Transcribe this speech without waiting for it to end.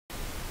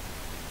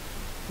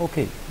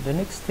Okay, the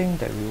next thing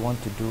that we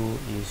want to do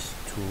is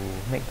to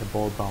make the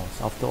ball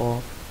bounce. After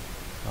all,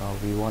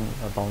 we want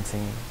a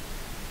bouncing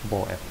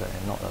ball applet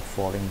and not a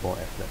falling ball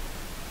applet.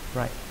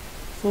 Right,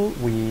 so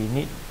we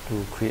need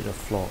to create a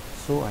floor.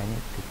 So I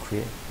need to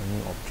create a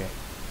new object.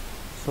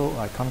 So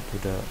I come to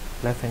the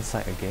left hand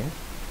side again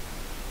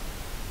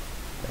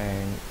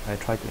and I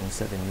try to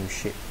insert a new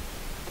shape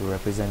to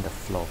represent the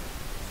floor.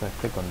 So I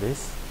click on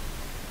this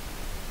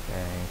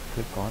and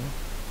click on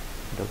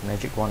the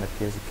magic wand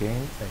appears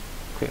again. I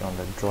click on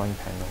the drawing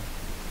panel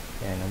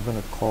and I'm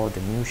going to call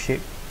the new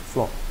shape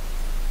floor.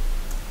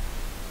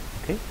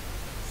 Okay,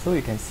 so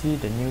you can see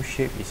the new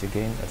shape is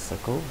again a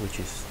circle, which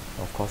is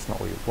of course not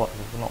what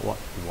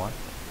we want.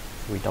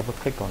 So we double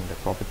click on the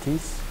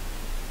properties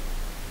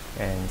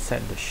and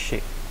set the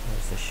shape.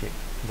 Where's the shape?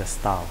 The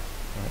style,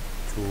 right,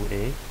 to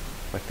a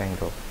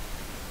rectangle.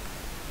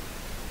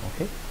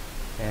 Okay,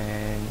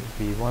 and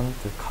we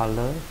want the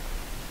color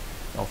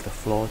of the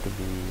floor to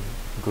be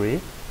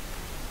gray,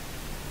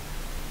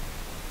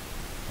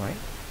 right,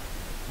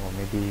 or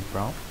maybe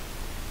brown.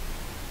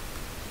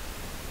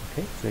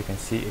 Okay, so you can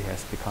see it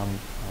has become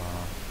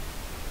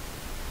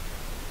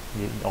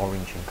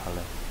orange in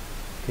color.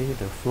 Okay,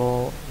 the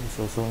floor is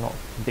also not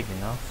big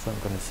enough, so I'm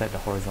going to set the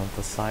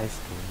horizontal size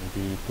to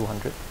maybe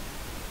 200.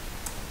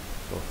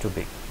 So too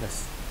big.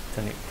 Let's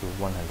turn it to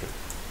 100.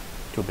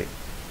 Too big.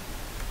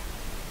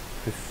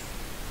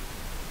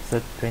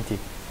 20.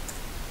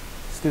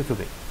 Still too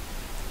big.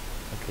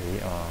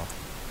 Okay,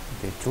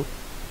 okay, 2.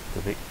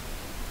 Too big.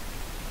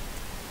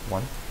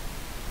 1.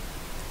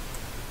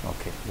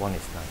 Okay, 1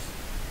 is nice.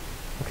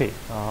 Okay,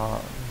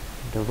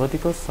 the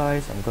vertical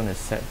size I'm going to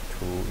set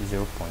to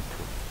 0.2.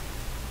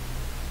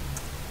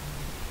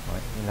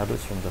 Right, in other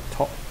words, from the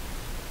top,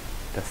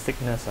 the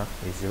thickness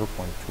is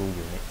 0.2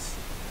 units.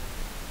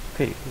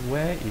 Okay,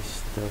 where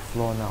is the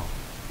floor now?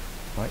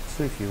 Right,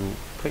 so if you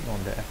click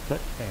on the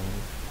applet and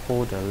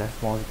hold the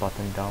left mouse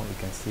button down, you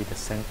can see the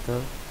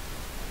center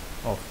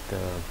of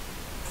the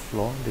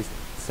floor, this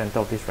center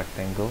of this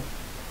rectangle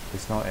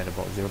is now at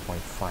about 0.5.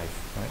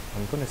 Right,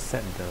 I'm going to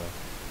set the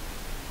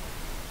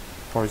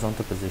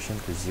horizontal position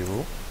to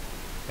 0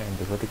 and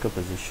the vertical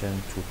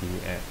position to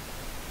be at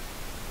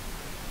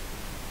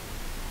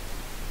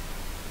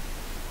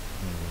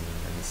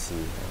let me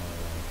see,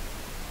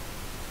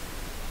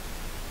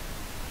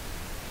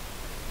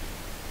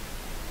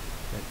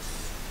 that's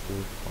 0.2.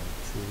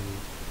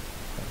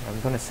 I'm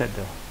going to set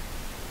the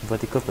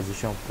vertical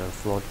position of the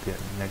floor to be at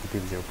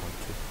negative 0.2.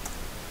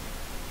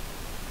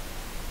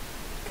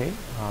 Okay,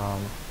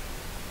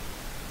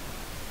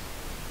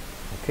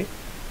 okay.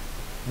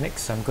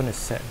 Next, I'm going to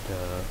set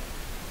the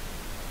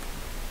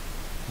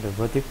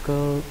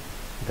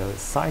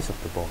size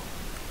of the ball.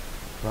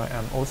 Right,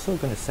 I'm also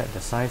going to set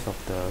the size of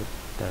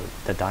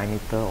the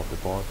diameter of the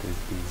ball to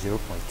be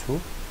 0.2.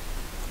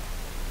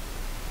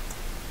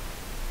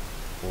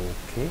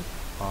 Okay,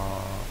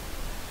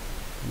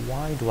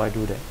 why do I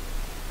do that?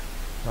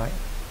 Right,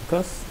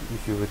 because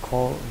if you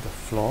recall, the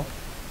floor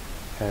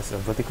has a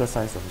vertical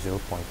size of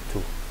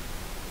 0.2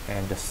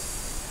 and the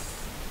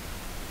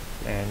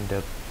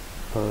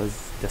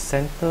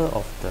center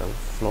of the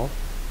floor,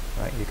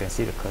 right, you can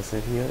see the cursor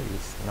here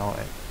is now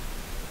at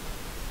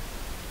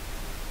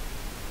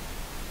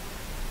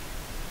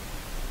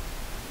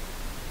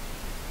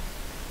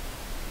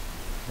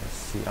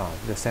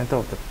the center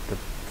of the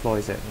floor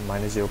is at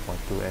minus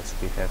 0.2 as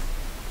we have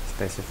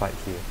specified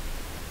here,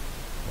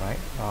 right?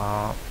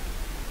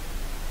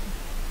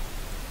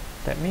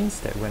 That means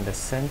that when the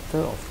center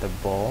of the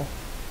ball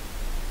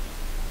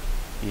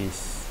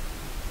is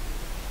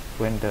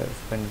when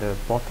the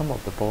bottom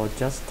of the ball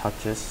just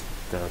touches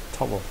the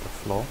top of the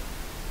floor,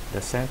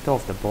 the center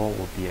of the ball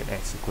will be at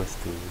x equals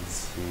to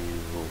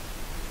 0,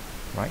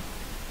 right?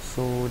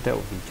 So that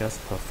will be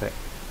just perfect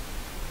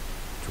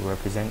to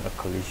represent a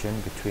collision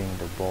between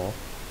the ball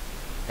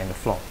and the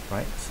floor,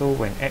 right? So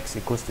when x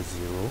equals to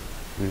 0,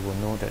 we will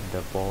know that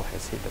the ball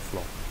has hit the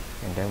floor,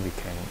 and then we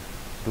can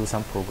do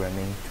some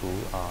programming to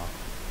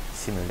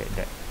simulate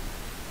that.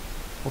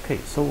 Okay,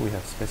 so we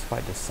have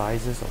specified the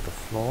sizes of the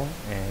floor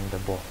and the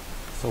ball,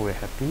 so we're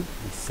happy,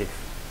 we're safe,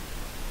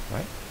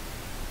 right?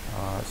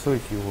 So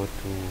if you were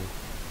to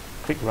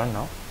click run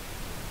now,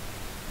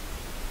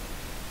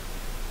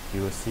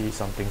 you will see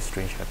something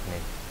strange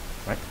happening,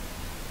 right?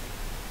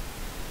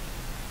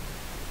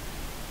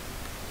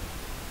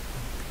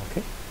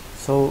 Okay,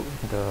 so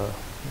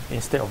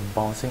instead of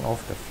bouncing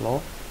off the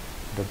floor,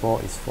 the ball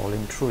is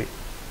falling through it,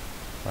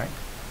 right?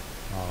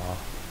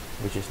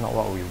 Which is not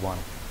what we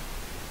want.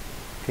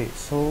 Okay,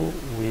 so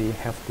we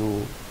have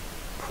to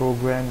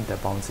program the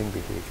bouncing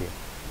behavior,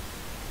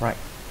 right?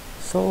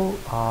 So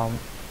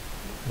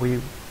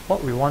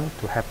what we want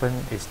to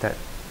happen is that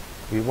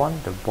we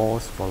want the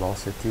ball's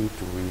velocity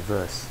to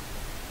reverse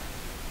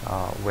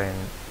when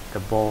the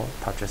ball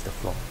touches the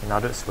floor. In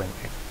other words, when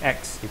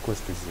x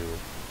equals to 0.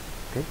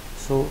 Okay,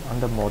 so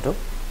under model,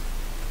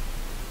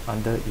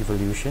 under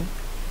evolution,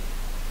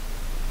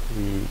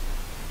 we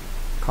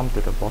come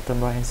to the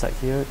bottom right hand side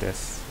here.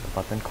 There's a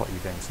button called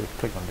event, so you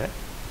click on that,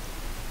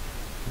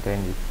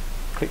 then you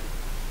click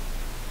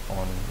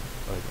on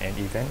an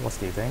event. What's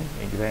the event?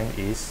 The event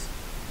is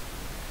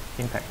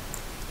impact.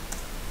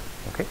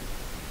 Okay.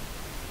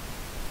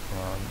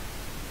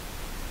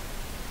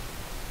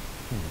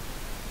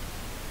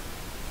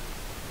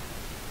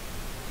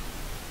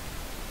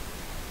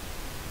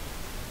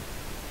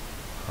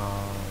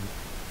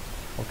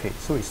 Okay,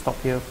 so we stop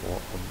here for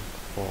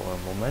a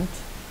moment.